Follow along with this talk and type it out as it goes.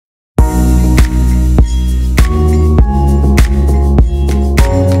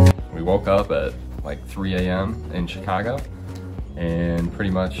3 a.m. in Chicago, and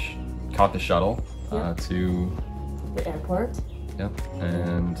pretty much caught the shuttle to the airport. Yep,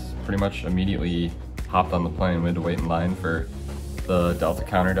 and pretty much immediately hopped on the plane. We had to wait in line for the Delta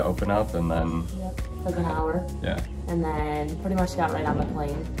counter to open up, and then took an hour. Yeah. And then pretty much got right on the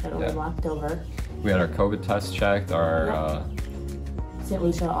plane. It only walked over. We had our COVID test checked, our St.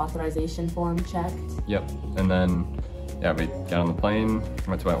 Lucia authorization form checked. Yep, and then we got on the plane,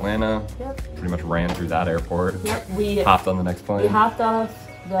 went to Atlanta. Yep. Pretty much ran through that airport. Yep. We hopped on the next plane. We hopped off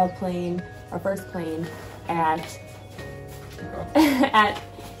the plane, our first plane, at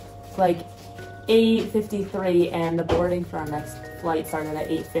like 8:53, and the boarding for our next flight started at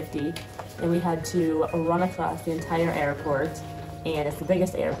 8:50, and we had to run across the entire airport, and it's the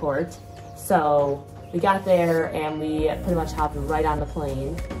biggest airport. So we got there and we pretty much hopped right on the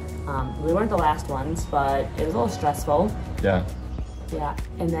plane. We weren't the last ones, but it was a little stressful. Yeah. Yeah,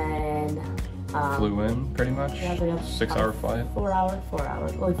 and then flew in pretty much. Yeah, it was like a 6-hour flight. 4 hours,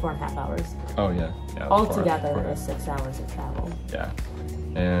 like 4.5 hours. Oh yeah. All together it was 6 hours of travel. Yeah,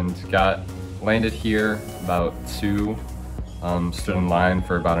 and landed here about 2. Stood in line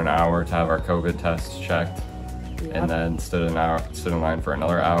for about an hour to have our COVID tests checked, and then stood in line for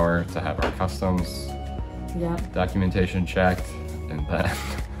another hour to have our customs documentation checked,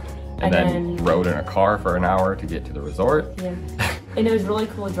 and then rode in a car for an hour to get to the resort. Yeah, and it was really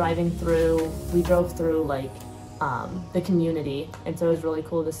cool driving through. We drove through like the community, and so it was really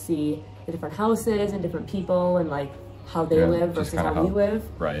cool to see the different houses and different people and like how they live versus how we live.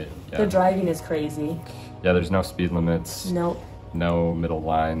 Right. Yeah. The driving is crazy. Yeah, there's no speed limits. Nope. No middle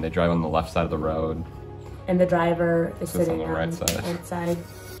line. They drive on the left side of the road. And the driver is sitting on the right side.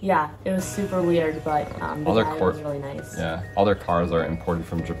 Yeah, it was super weird, but the drive was really nice. Yeah, all their cars are imported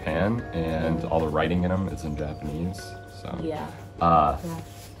from Japan, and all the writing in them is in Japanese. So yeah.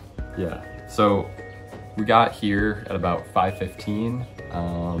 So we got here at about 5:15.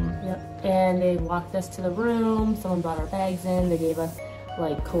 Yep. And they walked us to the room. Someone brought our bags in. They gave us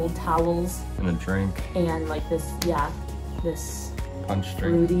like cold towels and a drink and like this punch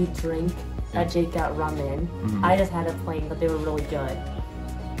drink. fruity drink that Jake got rum in. I just had it plain, but they were really good.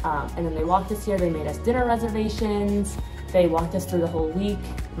 And then they walked us here. They made us dinner reservations. They walked us through the whole week,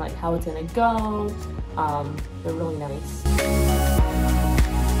 like how it's gonna go. They're really nice.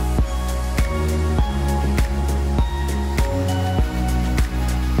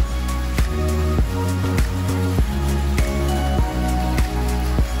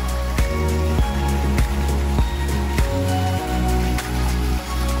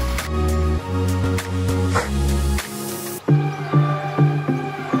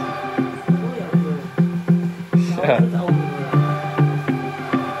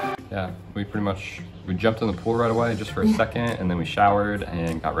 We jumped in the pool right away just for a second, and then we showered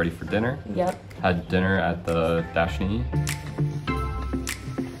and got ready for dinner. Yep. Had dinner at the Dashni.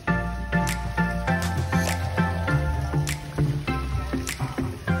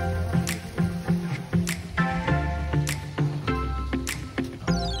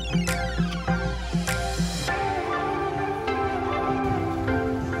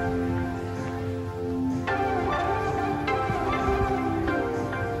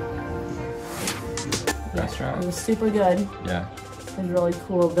 Restaurant. It was super good. Yeah. It was really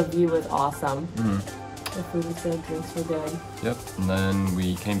cool. The view was awesome. The food was good, drinks were good. Yep. And then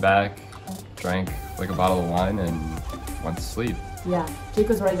we came back, drank like a bottle of wine, and went to sleep. Yeah. Jake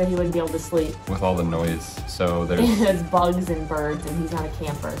was worried that he wouldn't be able to sleep. With all the noise. So there's there's bugs and birds, and he's not a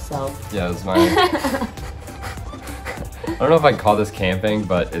camper, so. Yeah, it was my I don't know if I'd call this camping,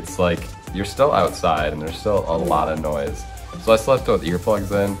 but it's like you're still outside and there's still a lot of noise. So I slept with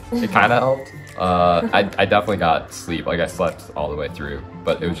earplugs in. It kind of helped. I definitely got sleep. Like I slept all the way through,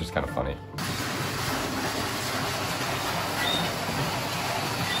 but it was just kind of funny.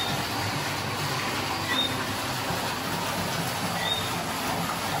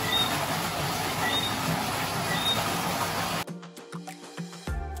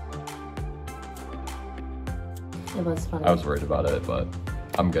 It was funny. I was worried about it, but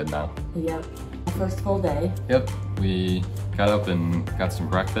I'm good now. Yep. First full day. Yep. We got up and got some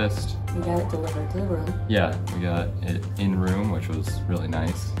breakfast. We got it delivered to the room. Yeah, we got it in room, which was really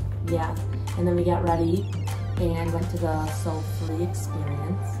nice. Yeah, and then we got ready and went to the Soufriere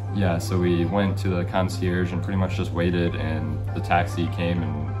experience. Yeah, so we went to the concierge and pretty much just waited, and the taxi came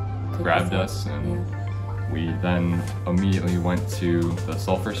and grabbed us, and we then immediately went to the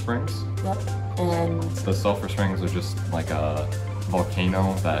sulfur springs. Yep, and the sulfur springs are just like a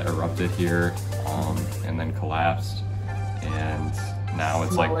volcano that erupted here and then collapsed, and now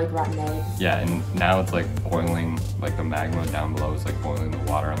it's Smell like rotten eggs. yeah, and now it's like boiling, like the magma down below is like boiling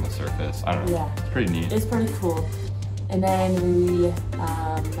the water on the surface. I don't know. Yeah. It's pretty neat. It's pretty cool. And then we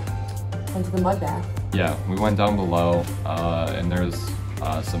went to the mud bath. Yeah, we went down below, and there's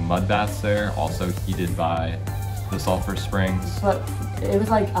some mud baths there, also heated by the sulfur springs. But it was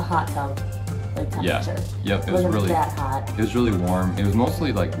like a hot tub, like temperature. Yeah. Yep. It wasn't really that hot. It was really warm. It was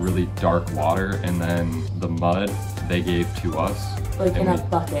mostly like really dark water, and then the mud they gave to us. Like in a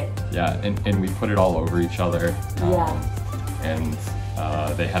bucket. Yeah, and we put it all over each other. And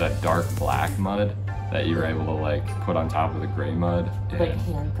they had a dark black mud that you were able to like put on top of the gray mud. Like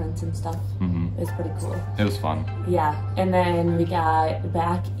handprints and stuff. It was pretty cool. It was fun. Yeah, and then we got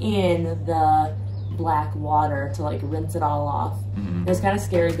back in the black water to like rinse it all off. It was kind of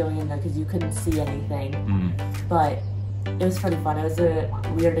scary going in there because you couldn't see anything, but it was pretty fun. It was a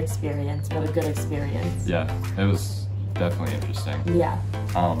weird experience, but a good experience. Yeah, it was definitely interesting. Yeah.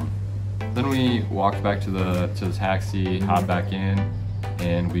 Then we walked back to the taxi, hopped back in,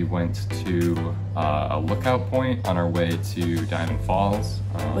 and we went to a lookout point on our way to Diamond Falls.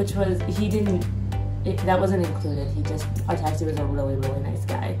 Which was, that wasn't included. Our taxi was a really, really nice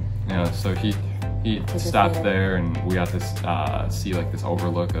guy. Yeah, so he stopped there, and we got to see like this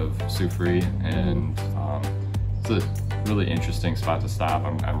overlook of Soufriere, and it's a really interesting spot to stop.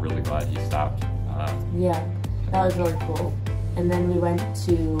 I'm really glad he stopped. Yeah, that was really cool. And then we went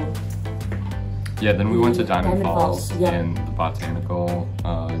to Diamond Falls and the Botanical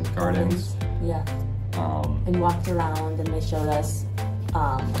Gardens. Yeah. And walked around, and they showed us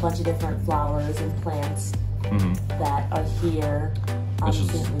a bunch of different flowers and plants that are here. Which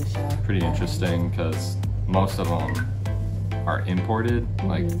is St. Lucia. Pretty interesting because most of them are imported.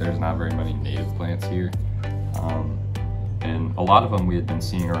 Like there's not very many native plants here. And a lot of them we had been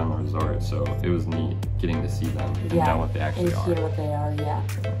seeing around the resort, so it was neat getting to see them and know what they actually are. And hear what they are, yeah.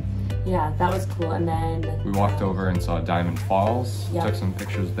 Yeah, that was cool. And then we walked over and saw Diamond Falls, took some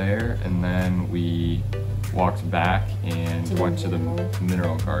pictures there, and then we walked back and went to the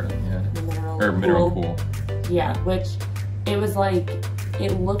mineral garden. Yeah. The mineral pool. Yeah, which it was like,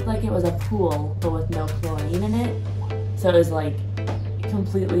 it looked like it was a pool, but with no chlorine in it. So it was like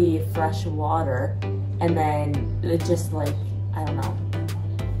completely fresh water. And then it just like, I don't know,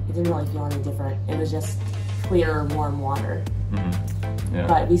 it didn't really feel any different. It was just clear, warm water. Yeah.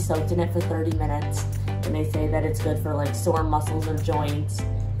 But we soaked in it for 30 minutes, and they say that it's good for like sore muscles or joints,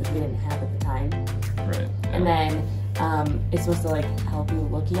 which we didn't have at the time. Right. Yeah. And then it's supposed to like help you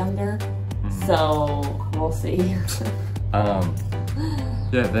look younger. So we'll see.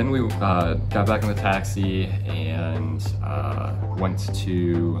 Yeah, then we got back in the taxi and went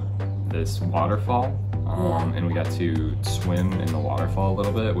to this waterfall, and we got to swim in the waterfall a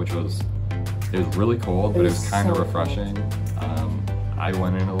little bit, which was really cold, but it was kind of refreshing. I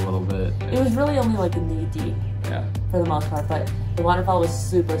went in a little bit. It was really only like knee deep, for the most part, but the waterfall was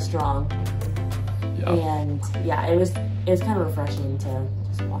super strong. And yeah, it was kind of refreshing to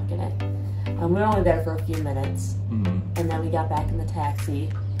just walk in it. We were only there for a few minutes, and then we got back in the taxi,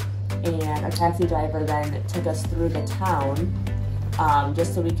 and our taxi driver then took us through the town,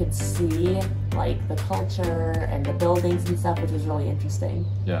 just so we could see like the culture and the buildings and stuff, which was really interesting.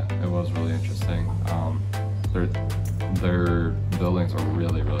 Yeah, it was really interesting. Their buildings are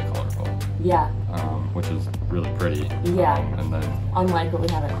really, really colorful. Yeah. Which is really pretty. Yeah. And then unlike what we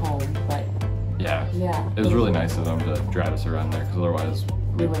have at home, but yeah, it was really nice of them to drive us around there, because otherwise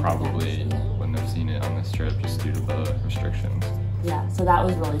we probably wouldn't have seen it on this trip just due to the restrictions. Yeah, so that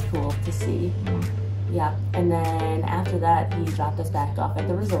was really cool to see. Yeah, and then after that, he dropped us back off at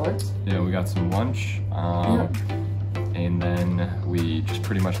the resort. Yeah, we got some lunch, and then we just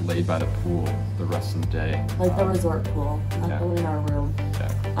pretty much laid by the pool the rest of the day. Like the resort pool, not the in our room.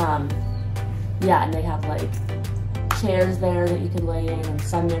 Yeah, and they have like chairs there that you could lay in and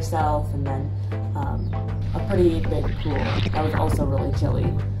sun yourself, and then a pretty big pool that was also really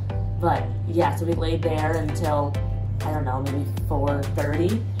chilly. But yeah, so we laid there until, I don't know, maybe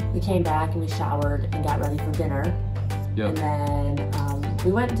 4:30. We came back and we showered and got ready for dinner. And then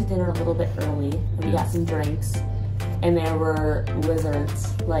we went to dinner a little bit early, and we got some drinks, and there were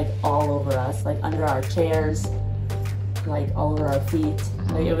lizards like all over us, like under our chairs, like all over our feet.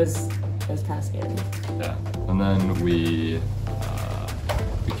 Like it was kind of scary. Yeah, and then we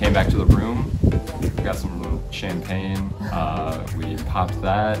came back to the room. We got some champagne. We popped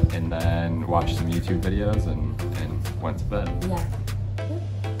that, and then watched some YouTube videos, and went to bed. Yeah.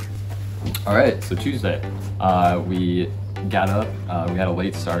 All right, so Tuesday, we got up. We had a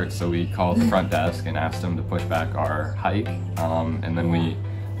late start, so we called the front desk and asked them to push back our hike. And then we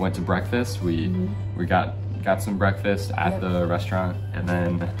went to breakfast. We got got some breakfast at the restaurant, and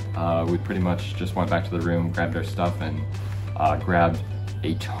then we pretty much just went back to the room, grabbed our stuff, and grabbed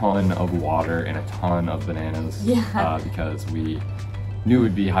a ton of water and a ton of bananas because we knew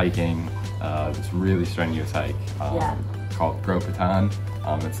we'd be hiking this really strenuous hike called Gros Piton.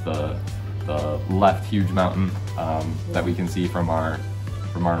 It's the left huge mountain that we can see from our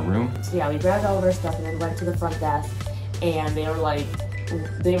room. So yeah, we grabbed all of our stuff and then went to the front desk, and they were like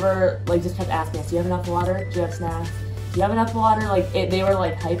just kept asking us, do you have enough water? Do you have snacks? Do you have enough water? Like they were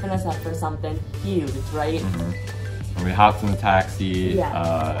like hyping us up for something huge, right? And we hopped in the taxi,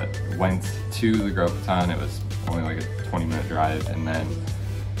 went to the Gros Piton. It was only like a 20-minute drive, and then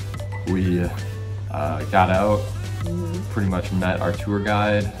we got out, pretty much met our tour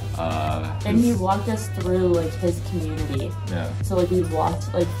guide. And he walked us through like his community. Yeah. So like we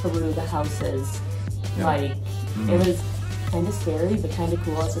walked like through the houses. Like it was kind of scary but kind of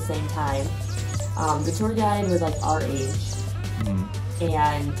cool at the same time. The tour guide was like our age,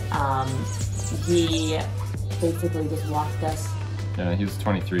 and he basically just walked us. Yeah, he was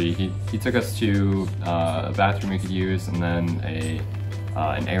 23. He took us to a bathroom we could use, and then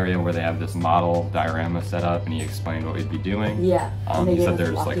an area where they have this model diorama set up, and he explained what we'd be doing. Yeah. He said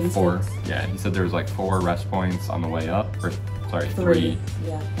there was like four. Yeah, he said there was like 4 rest points on the way up, or sorry, 3.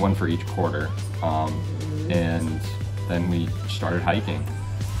 Yeah. 1 for each quarter. And then we started hiking.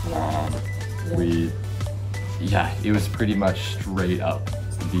 It was pretty much straight up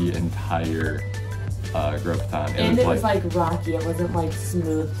the entire Gros Piton. And it was like rocky. It wasn't like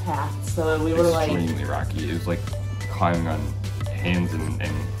smooth paths. So we were like extremely rocky. It was like climbing on hands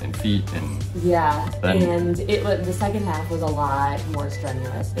and feet, and and the second half was a lot more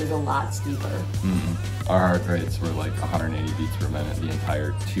strenuous. It was a lot steeper. Our heart rates were like 180 beats per minute the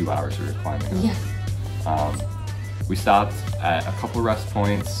entire 2 hours we were climbing up. We stopped at a couple rest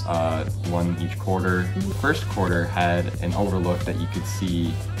points, 1 each quarter. The first quarter had an overlook that you could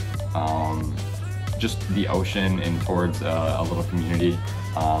see just the ocean and towards a little community,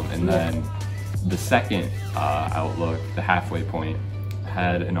 and then the second outlook, the halfway point,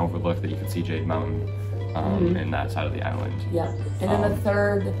 had an overlook that you could see Jade Mountain in that side of the island. Yeah, and then the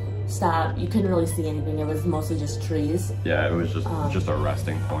third stop, you couldn't really see anything. It was mostly just trees. Yeah, it was just a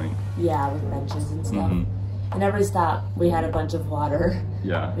resting point. Yeah, with benches and stuff. And every stop, we had a bunch of water.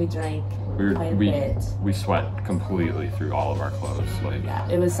 Yeah. We drank quite a bit. We sweat completely through all of our clothes. Yeah,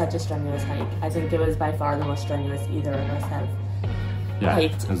 it was such a strenuous hike. I think it was by far the most strenuous either of us have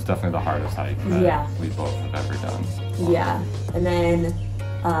hiked. It was definitely the hardest hike that we both have ever done. Yeah, and then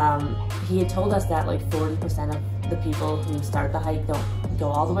he had told us that like 40% of the people who start the hike don't go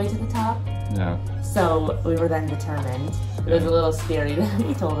all the way to the top. Yeah. So we were then determined. It was a little scary that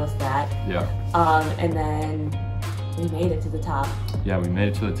he told us that. Yeah. And then we made it to the top. Yeah, we made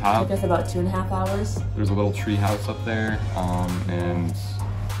it to the top. It took us about 2.5 hours. There's a little tree house up there, and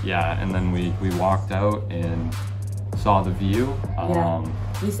then we walked out and saw the view.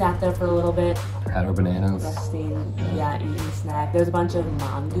 We sat there for a little bit. Had our bananas. Resting, eating a snack. There's a bunch of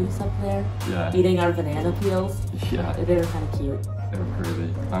mongoose up there. Yeah. Eating our banana peels. Yeah. They were kind of cute. They were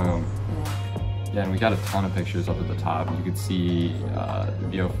pretty. Yeah, and we got a ton of pictures up at the top. You could see the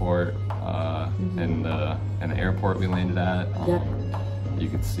Vieux Fort and the airport we landed at. You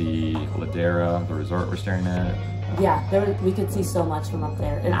could see Ladera, the resort we're staring at. Yeah, we could see so much from up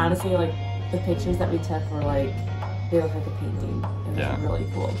there. And honestly, like the pictures that we took were like, they look like a painting. It was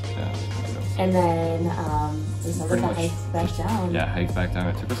really cool. Yeah. And then we started to hike back down. Yeah, hike back down.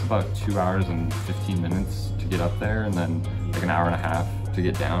 It took us about 2 hours and 15 minutes to get up there, and then like an hour and a half to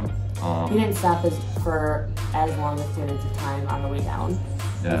get down. We didn't stop for as long as periods of time on the way down.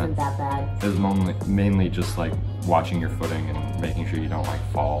 It wasn't that bad. It was mainly just like watching your footing and making sure you don't like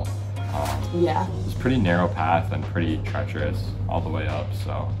fall. It was a pretty narrow path and pretty treacherous all the way up,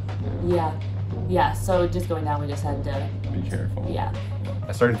 so. Yeah, so just going down, we just had to be careful. Yeah.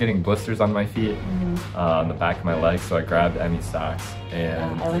 I started getting blisters on my feet, on the back of my legs, so I grabbed Emmy's socks.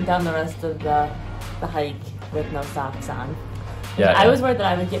 And I went down the rest of the hike with no socks on. Yeah, I was worried that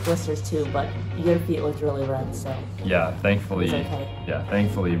I would get blisters too, but your feet looked really red, so. Yeah, thankfully. It was okay. Yeah,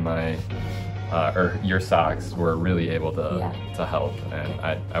 thankfully my, your socks were really able to help,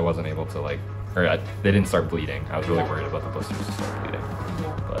 and I wasn't able to like, they didn't start bleeding. I was really worried about the blisters to start bleeding.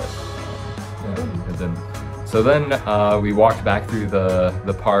 Yeah. But so then we walked back through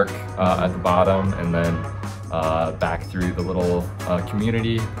the park at the bottom, and then back through the little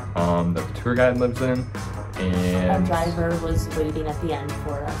community that the tour guide lives in. And our driver was waiting at the end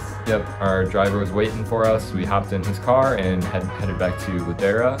for us. Yep, our driver was waiting for us. We hopped in his car and headed back to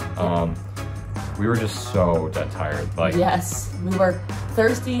Ladera. we were just so dead tired. Like, yes, we were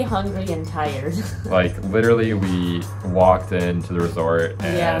thirsty, hungry, and tired. Like literally we walked into the resort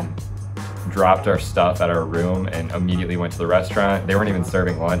and dropped our stuff at our room and immediately went to the restaurant. They weren't even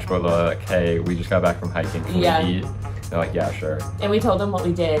serving lunch, but like, hey, we just got back from hiking, can we eat? They're like, yeah, sure. And we told them what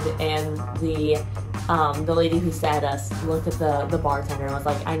we did, and the lady who sat us looked at the bartender and was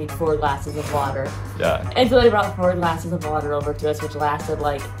like, I need 4 glasses of water. Yeah. And so they brought 4 glasses of water over to us, which lasted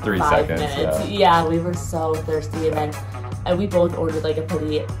like 3 5 seconds, minutes. Yeah, we were so thirsty, and then we both ordered like a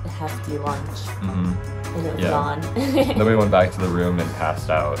pretty hefty lunch. And it was gone. Then we went back to the room and passed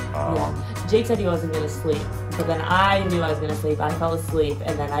out. Jake said he wasn't going to sleep, but then I knew I was going to sleep. I fell asleep,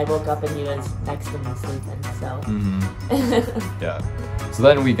 and then I woke up and he was next to me sleeping, so. So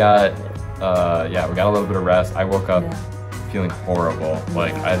then we got, we got a little bit of rest. I woke up feeling horrible.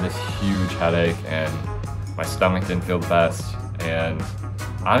 Like, I had this huge headache, and my stomach didn't feel the best, and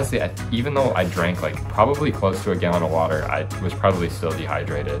honestly, even though I drank like probably close to a gallon of water, I was probably still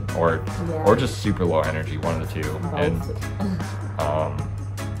dehydrated or just super low energy, one of the two.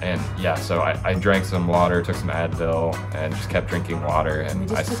 So I drank some water, took some Advil, and just kept drinking water,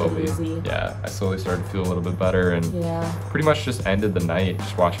 and I slowly started to feel a little bit better, and pretty much just ended the night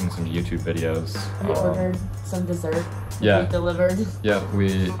just watching some YouTube videos. We ordered some dessert. Delivered. Yeah,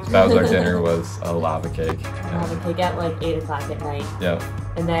 that was our dinner, was a lava cake. Lava cake at like 8 o'clock at night. Yeah.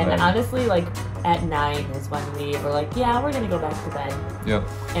 And then honestly, like at 9 is when we were like, yeah, we're gonna go back to bed. Yep.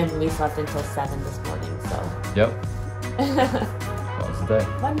 And we slept until 7 this morning, so. Yep.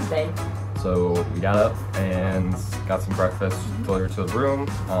 Wednesday. So we got up and got some breakfast delivered to the room,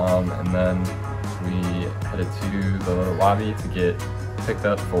 and then we headed to the lobby to get picked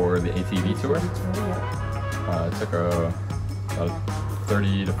up for the ATV tour. It took about a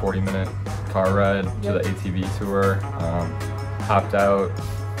 30 to 40 minute car ride to the ATV tour. Hopped out,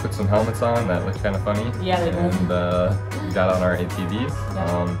 put some helmets on that looked kind of funny. Yeah, they did. And we got on our ATVs.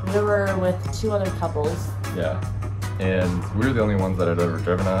 We were with 2 other couples. Yeah. And we were the only ones that had ever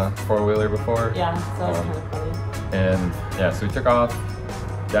driven a 4-wheeler before. Yeah, so that was kind of funny. And yeah, so we took off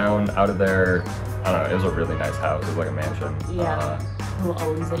down out of there. I don't know, it was a really nice house. It was like a mansion. Yeah. Who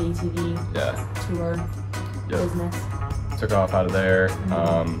owns the ATV tour business. Took off out of there,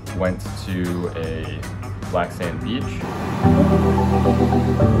 went to a black sand beach.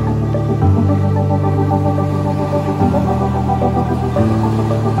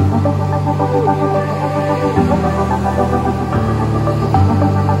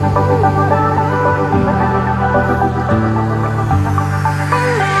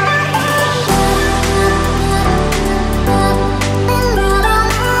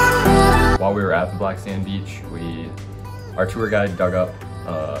 While we were at the black sand beach, our tour guide dug up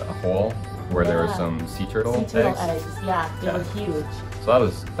a hole where there were some sea turtle eggs. Yeah, they were huge. So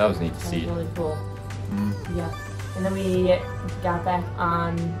that was neat to see. That was really cool. Yeah, and then we got back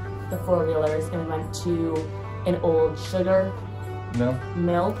on the 4-wheelers and we went to an old sugar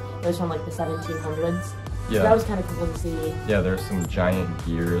mill. It was from like the 1700s. Yeah. So that was kind of cool to see. Yeah, there's some giant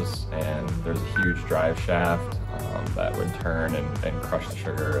gears, and there's a huge drive shaft that would turn and crush the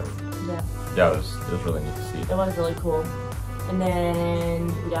sugar. Yeah, it was really neat to see. It was really cool. And then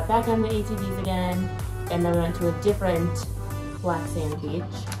we got back on the ATVs again, and then we went to a different black sand beach.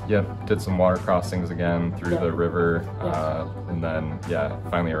 Yep, did some water crossings again through the river, and then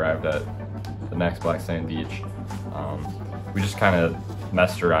finally arrived at the next black sand beach. We just kind of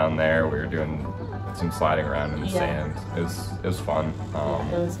messed around there. We were doing some sliding around in the sand. It was fun.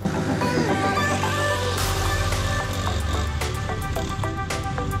 It was fun.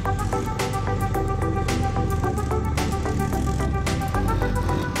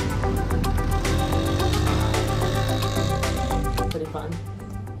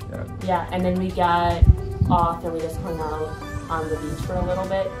 Yeah, and then we got off and we just hung out on the beach for a little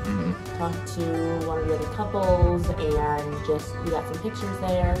bit. Talked to one of the other couples, and we got some pictures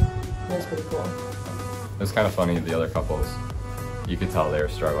there. It was pretty cool. It was kind of funny, the other couples, you could tell they were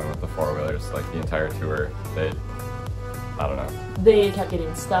struggling with the 4-wheelers, like the entire tour. I don't know. They kept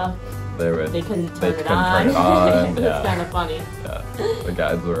getting stuck. They couldn't turn it on. It was kind of funny. Yeah, the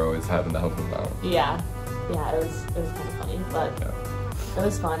guides were always having to help them out. Yeah, it was kind of funny, but it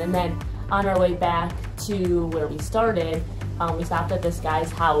was fun. And then on our way back to where we started, we stopped at this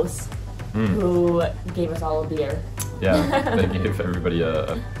guy's house who gave us all a beer. Yeah, they gave everybody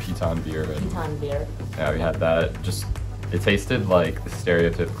a Piton beer. Piton beer. Yeah, we had that. It tasted like the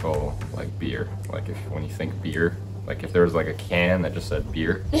stereotypical like beer. Like when you think beer, like if there was like a can that just said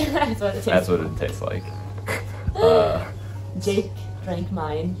beer, that's what it tastes like. Jake drank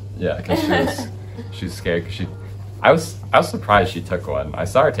mine. Yeah, because she was scared because I was surprised she took one. I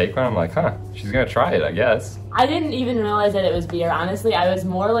saw her take one. I'm like, huh, she's gonna try it, I guess. I didn't even realize that it was beer. Honestly, I was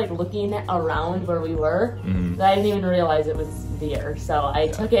more like looking around where we were. That I didn't even realize it was beer. So I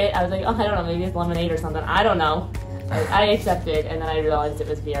took it. I was like, oh, I don't know, maybe it's lemonade or something. I don't know. I accepted, and then I realized it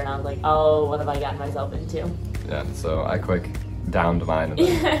was beer, and I was like, oh, what have I gotten myself into? Yeah. So I quick downed mine and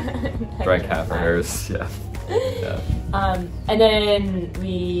then drank half of hers. Yeah. Yeah. And then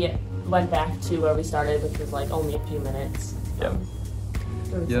we went back to where we started, which was like only a few minutes. Yep.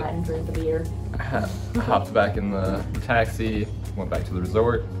 Where we sat and drank a beer. Hopped back in the taxi, went back to the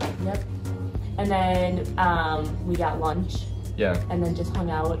resort. Yep. And then we got lunch. Yeah. And then just hung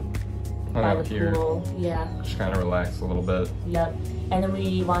out Hung by out the here. pool. Yeah. Just kind of relaxed a little bit. Yep. And then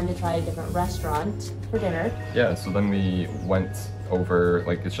we wanted to try a different restaurant for dinner. Yeah, so then we went over,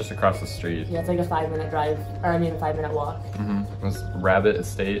 like, it's just across the street. Yeah, it's like a 5-minute drive, or I mean a 5-minute walk. It was Rabbit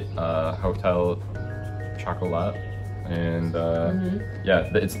Estate Hotel Chocolat. And yeah,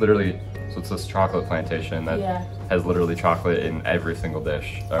 it's literally, so it's this chocolate plantation that has literally chocolate in every single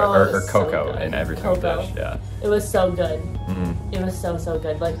dish. Or cocoa in every single dish, yeah. It was so good. It was so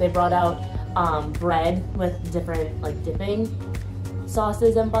good. Like, they brought out bread with different, like, dipping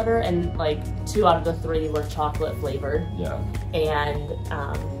sauces and butter, and like 2 out of the 3 were chocolate flavored. Yeah. And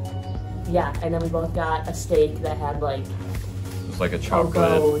yeah, and then we both got a steak that had like it was like a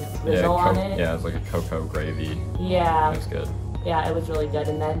chocolate drizzle on it. Yeah, it was like a cocoa gravy. Yeah. It was good. Yeah, it was really good.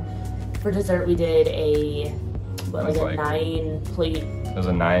 And then for dessert we did a 9-plate. It was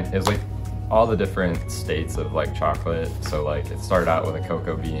a 9. It was like all the different states of like chocolate. So like it started out with a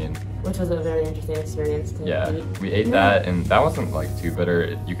cocoa bean, which was a very interesting experience to eat. We ate that, and that wasn't like too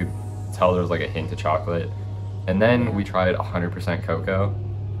bitter. You could tell there was like a hint of chocolate. And then we tried 100% cocoa.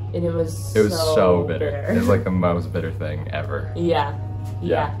 And it was so bitter. It was like the most bitter thing ever. Yeah.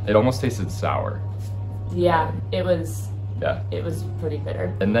 It almost tasted sour. Yeah, it was. Yeah. It was pretty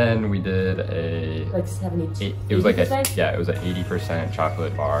bitter. And then we did a like 72. It was like it was an 80%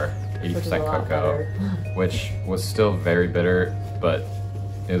 chocolate bar, 80% cocoa, which was still very bitter, but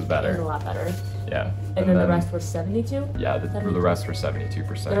it was better. It was a lot better. Yeah. And then the rest were 72? Yeah, the rest were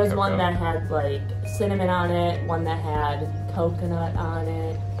 72%. There was one that had like cinnamon on it, one that had coconut on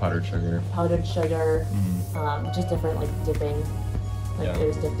it. Powdered sugar. Just different like dipping. Like it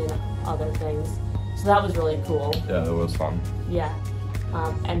was dipped in other things. So that was really cool. Yeah, that was fun. Yeah.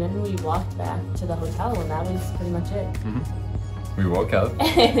 And then we walked back to the hotel, and that was pretty much it. We woke up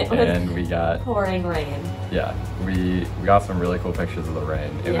and we got pouring rain. Yeah, we got some really cool pictures of the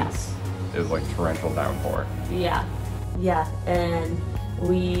rain. It was like torrential downpour. Yeah, and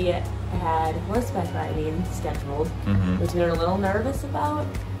we had horseback riding scheduled, which we were a little nervous about.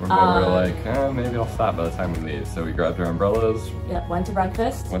 We were like, maybe I'll stop by the time we leave. So we grabbed our umbrellas. Yeah, went to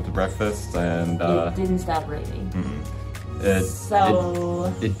breakfast, and it didn't stop raining.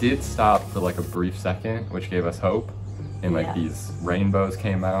 It did stop for like a brief second, which gave us hope. And like these rainbows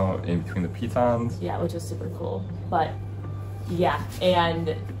came out in between the pitons. Yeah, which was super cool. But yeah,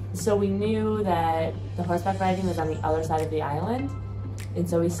 and so we knew that the horseback riding was on the other side of the island, and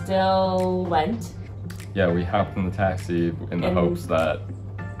so we still went. Yeah, we hopped in the taxi in the hopes that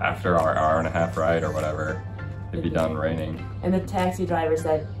after our hour-and-a-half ride or whatever, it'd be done raining. And the taxi driver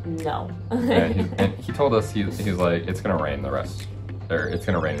said no. And he told us, he was like, it's gonna rain it's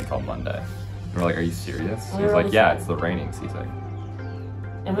gonna rain until Monday. And we're like, are you serious? He was like, yeah, it's the raining season.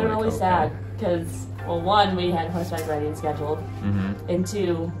 And we were really sad because, well, 1, we had horseback riding scheduled, and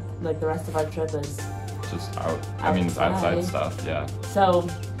 2, like the rest of our trip is just it's outside stuff, yeah. So,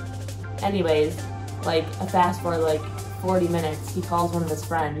 anyways, like a fast forward like 40 minutes, he calls one of his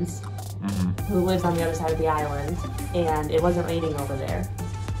friends who lives on the other side of the island, and it wasn't raining over there.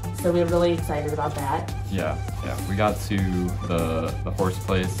 So we were really excited about that. Yeah. We got to the horse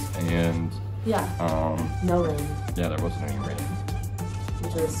place, and no rain. Yeah, there wasn't any rain.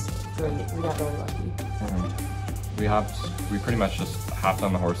 Which was great. We got really lucky. We pretty much just hopped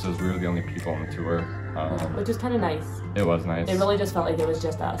on the horses. We were the only people on the tour. Which was kind of nice. It was nice. It really just felt like it was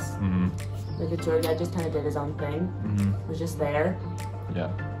just us. Like the tour guide just kind of did his own thing. Was just there.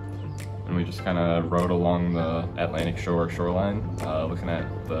 Yeah. And we just kind of rode along the Atlantic shoreline, looking at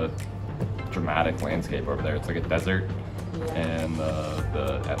the dramatic landscape over there. It's like a desert, and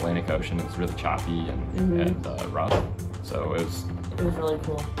the Atlantic Ocean is really choppy and rough. So it was really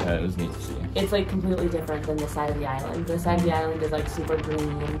cool. Yeah, it was neat to see. It's like completely different than the side of the island. The side of the island is like super green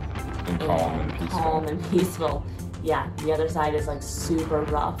and calm and peaceful. Yeah, the other side is like super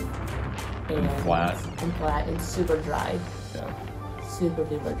rough and flat and super dry. Yeah. Super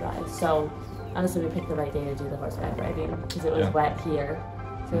duper dry. So honestly, we picked the right day to do the horseback riding because it was wet here,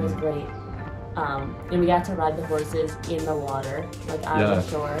 so it was great. And we got to ride the horses in the water, like on the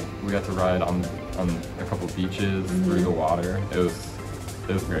shore. We got to ride on a couple beaches through the water. It was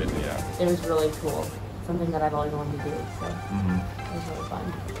crazy, yeah. It was really cool. Something that I've always wanted to do, so it was really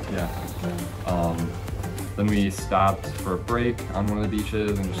fun. Yeah. Then we stopped for a break on one of the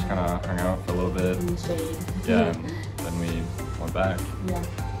beaches and just kind of hung out for a little bit. In the shade. Yeah, and then we went back. Yeah.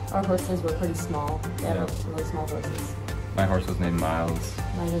 Our horses were pretty small. They had really small horses. My horse was named Miles.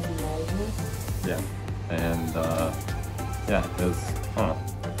 Mine was Magnus. Yeah. And yeah, it was, I don't know,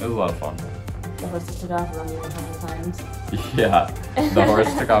 it was a lot of fun. The horses took off running a couple times. Yeah, the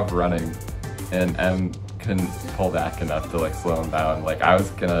horse took off running and Em couldn't pull back enough to like slow him down. Like I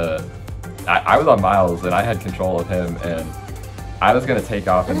was on Miles and I had control of him and I was gonna take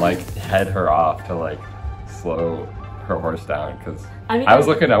off and like head her off to like slow her horse down because I was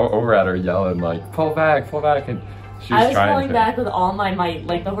looking over at her yelling like, pull back, and she was I was pulling back with all my might.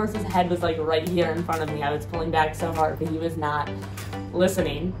 Like the horse's head was like right here in front of me. I was pulling back so hard, but he was not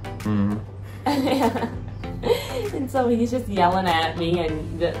listening. And so he's just yelling at me,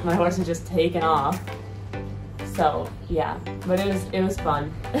 and my horse is just taking off. So yeah, but it was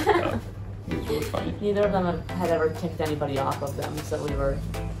fun. Yeah, it was really funny. Neither of them had ever kicked anybody off of them, so we were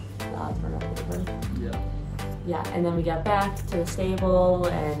the odds were not over. Yeah. Yeah, and then we got back to the stable,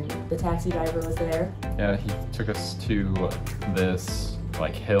 and the taxi driver was there. Yeah, he took us to this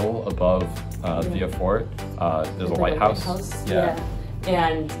like hill above Via Fort. There's a lighthouse. Yeah.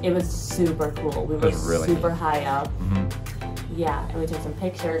 And it was super cool. We were really super high up. Yeah, and we took some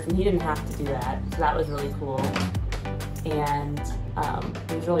pictures, and he didn't have to do that, so that was really cool. And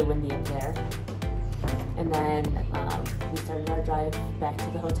it was really windy up there. And then we started our drive back to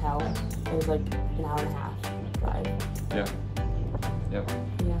the hotel. It was like an hour and a half drive. Yeah. Yep.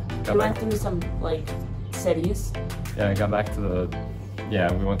 Yeah. We went through some like cities. Yeah, I got back to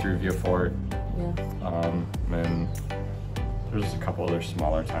we went through Via Fort. Yeah. And there's a couple other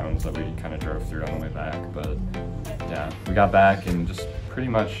smaller towns that we kind of drove through on the way back, but yeah, we got back and just pretty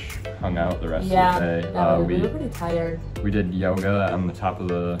much hung out the rest of the day. We were pretty tired. We did yoga on the top of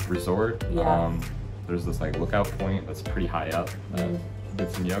the resort. Yeah. There's this like lookout point that's pretty high up. Did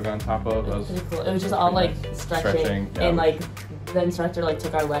some yoga on top of. It was pretty cool. It was just all like stretching and like the instructor like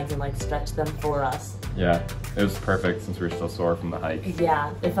took our legs and like stretched them for us. Yeah, it was perfect since we were still sore from the hike.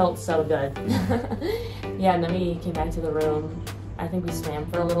 Yeah, it felt so good. Yeah, and then we came back to the room. I think we swam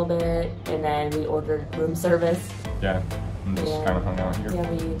for a little bit, and then we ordered room service. Yeah, and just kind of hung out here. Yeah,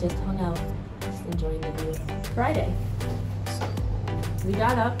 we just hung out, just enjoying the view. Friday. We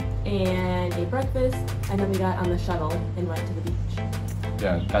got up and ate breakfast, and then we got on the shuttle and went to the beach.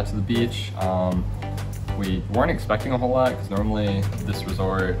 Yeah, got to the beach. We weren't expecting a whole lot because normally this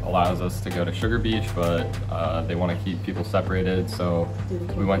resort allows us to go to Sugar Beach, but they want to keep people separated. So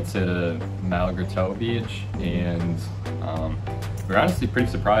we went to Malgretoute Beach, and we were honestly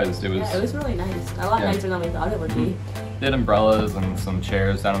pretty surprised. It was really nice. A lot nicer than we thought it would be. They had umbrellas and some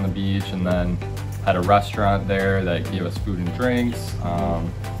chairs down on the beach, and then had a restaurant there that gave us food and drinks.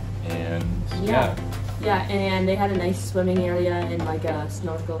 Yeah, and they had a nice swimming area and like a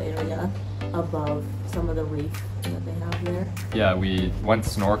snorkel area above some of the reef that they have there. Yeah, we went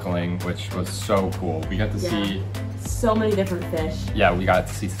snorkeling, which was so cool. We got to see so many different fish. Yeah, we got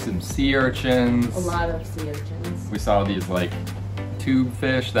to see some sea urchins. A lot of sea urchins. We saw these like tube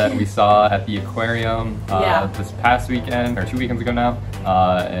fish that we saw at the aquarium this past weekend, or 2 weekends ago now,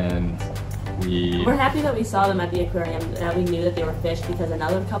 and we're happy that we saw them at the aquarium, that we knew that they were fish because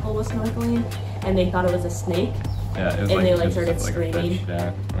another couple was snorkeling and they thought it was a snake. Yeah, it was and they started screaming.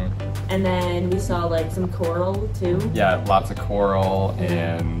 Yeah. And then we saw like some coral too. Yeah, lots of coral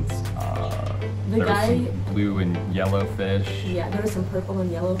and there was some blue and yellow fish. Yeah, there was some purple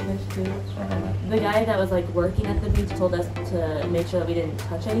and yellow fish too. The guy that was like working at the beach told us to make sure that we didn't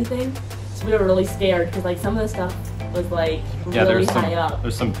touch anything. So we were really scared because like some of the stuff was like really high up.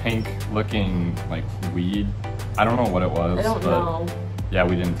 There's some pink looking like weed. I don't know what it was. I don't know. Yeah,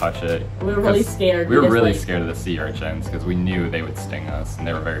 we didn't touch it. We were really scared. We were really scared of the sea urchins because we knew they would sting us, and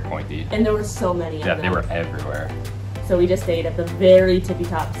they were very pointy. And there were so many of them. Yeah, they were everywhere. So we just stayed at the very tippy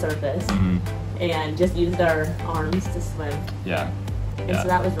top surface and just used our arms to swim. Yeah. And so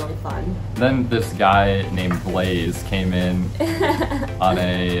that was really fun. Then this guy named Blaze came in on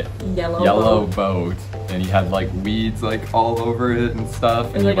a yellow boat, and he had like weeds like all over it and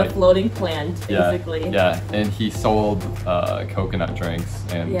stuff. It was like a floating plant, basically. Yeah, and he sold coconut drinks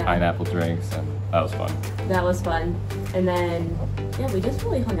and pineapple drinks, and that was fun. That was fun. And then, we just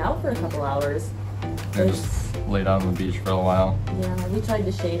really hung out for a couple hours. And just laid out on the beach for a while. Yeah, we tried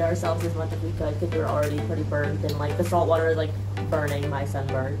to shade ourselves as much as we could because we were already pretty burnt, and like the salt water is like burning my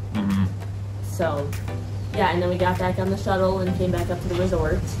sunburn. So yeah, and then we got back on the shuttle and came back up to the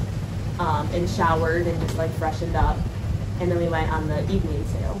resort and showered and just like freshened up. And then we went on the evening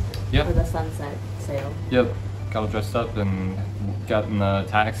sail, or the sunset sail. Yep, got all dressed up and got in the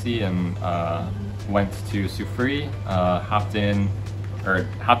taxi and went to Soufriere, hopped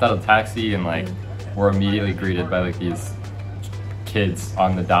out of the taxi and like were immediately greeted by like these kids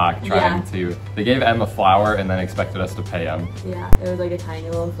on the dock trying to, they gave Em a flower and then expected us to pay them. Yeah, it was like a tiny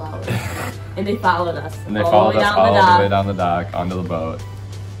little flower. And they followed us. And they followed us all the way down the dock onto the boat.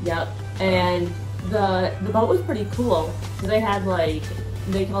 Yep, and the boat was pretty cool. So they had like,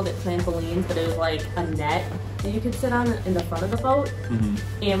 they called it trampolines, but it was like a net that you could sit on in the front of the boat.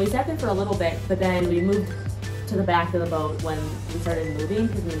 And we sat there for a little bit, but then we moved to the back of the boat when we started moving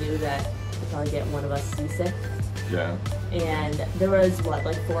because we knew that we'd probably get one of us seasick. Yeah. And there was what,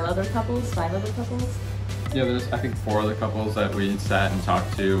 like 5 other couples? Yeah, there's I think 4 other couples that we sat and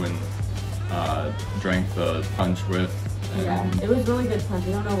talked to and drank the punch with. And yeah, it was really good punch.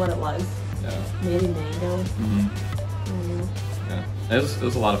 We don't know what it was. Yeah. Maybe mango. Yeah, it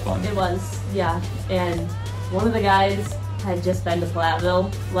was a lot of fun. It was, yeah. And one of the guys had just been to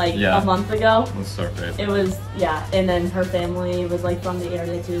Platteville like a month ago. It was so great. It was, yeah. And then her family was like from the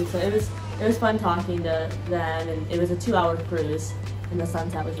area too, so it was fun talking to them. And it was a 2-hour cruise, and the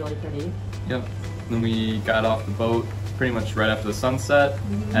sunset was really pretty. Yep. Then we got off the boat pretty much right after the sunset,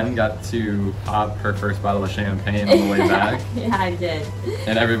 and got to pop her first bottle of champagne on the way back. Yeah, I did.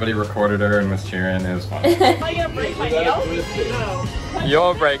 And everybody recorded her and was cheering. It was fun. Am I gonna break my heel? No. You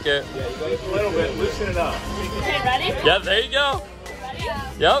won't break it. Yeah, you gotta a little bit, loosen it up. Okay, ready? Yeah, there you go. Ready?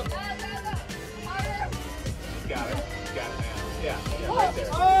 Yep. Got it. Got it now. Yeah, right there.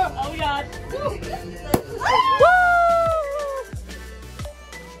 Oh God.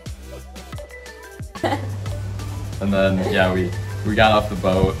 And then, yeah, we got off the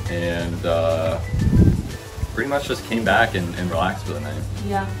boat and pretty much just came back and relaxed for the night.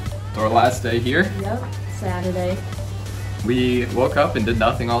 Yeah. So our last day here. Yep. Saturday. We woke up and did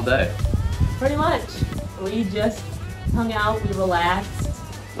nothing all day. Pretty much. We just hung out, we relaxed.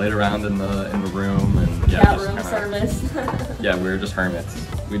 Laid around in the room and Got just room service. Yeah, we were just hermits.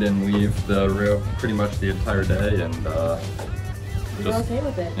 We didn't leave the room pretty much the entire day and we were okay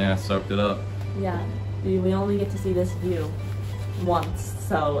with it. Yeah, soaked it up. Yeah. We only get to see this view once,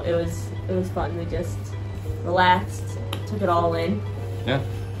 so it was fun. We just relaxed, took it all in. Yeah,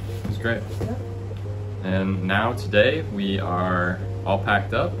 it was great. Yep. And now today we are all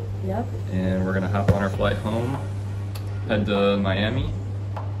packed up. Yep. And we're gonna hop on our flight home, head to Miami,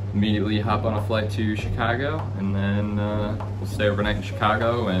 immediately hop on a flight to Chicago, and then we'll stay overnight in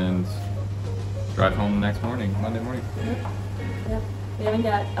Chicago and drive home the next morning, Monday morning. Yep. Yep. We haven't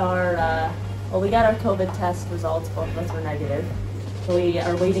got our we got our COVID test results. Both of us were negative. So we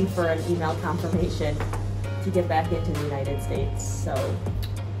are waiting for an email confirmation to get back into the United States. So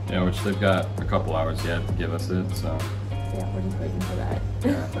yeah, which they've got a couple hours yet to give us it. So yeah, we're just waiting for that.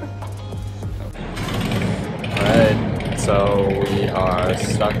 Alright, so we are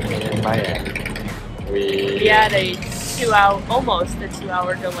stuck in Miami. We had almost a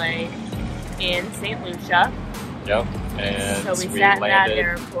 2-hour delay in St. Lucia. Yep. And so we sat in that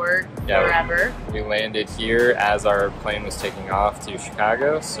airport forever. We landed here as our plane was taking off to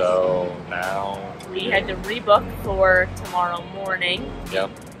Chicago, so now we had to rebook for tomorrow morning.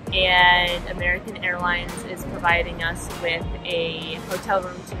 Yep. And American Airlines is providing us with a hotel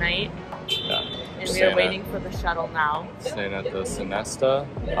room tonight. Yeah. And we are waiting for the shuttle now. Staying at the Sonesta.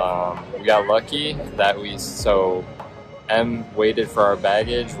 We got lucky that Em waited for our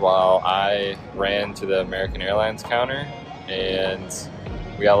baggage while I ran to the American Airlines counter, and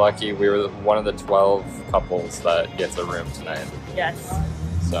we got lucky. We were one of the 12 couples that gets a room tonight. Yes.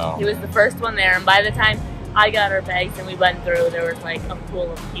 So he was the first one there, and by the time I got our bags and we went through, there was like a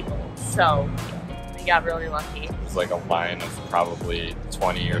pool of people. So we got really lucky. It was like a line of probably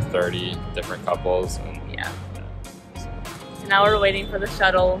 20 or 30 different couples. And yeah. So now we're waiting for the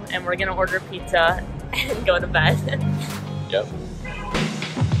shuttle, and we're gonna order pizza and go to bed. Yep.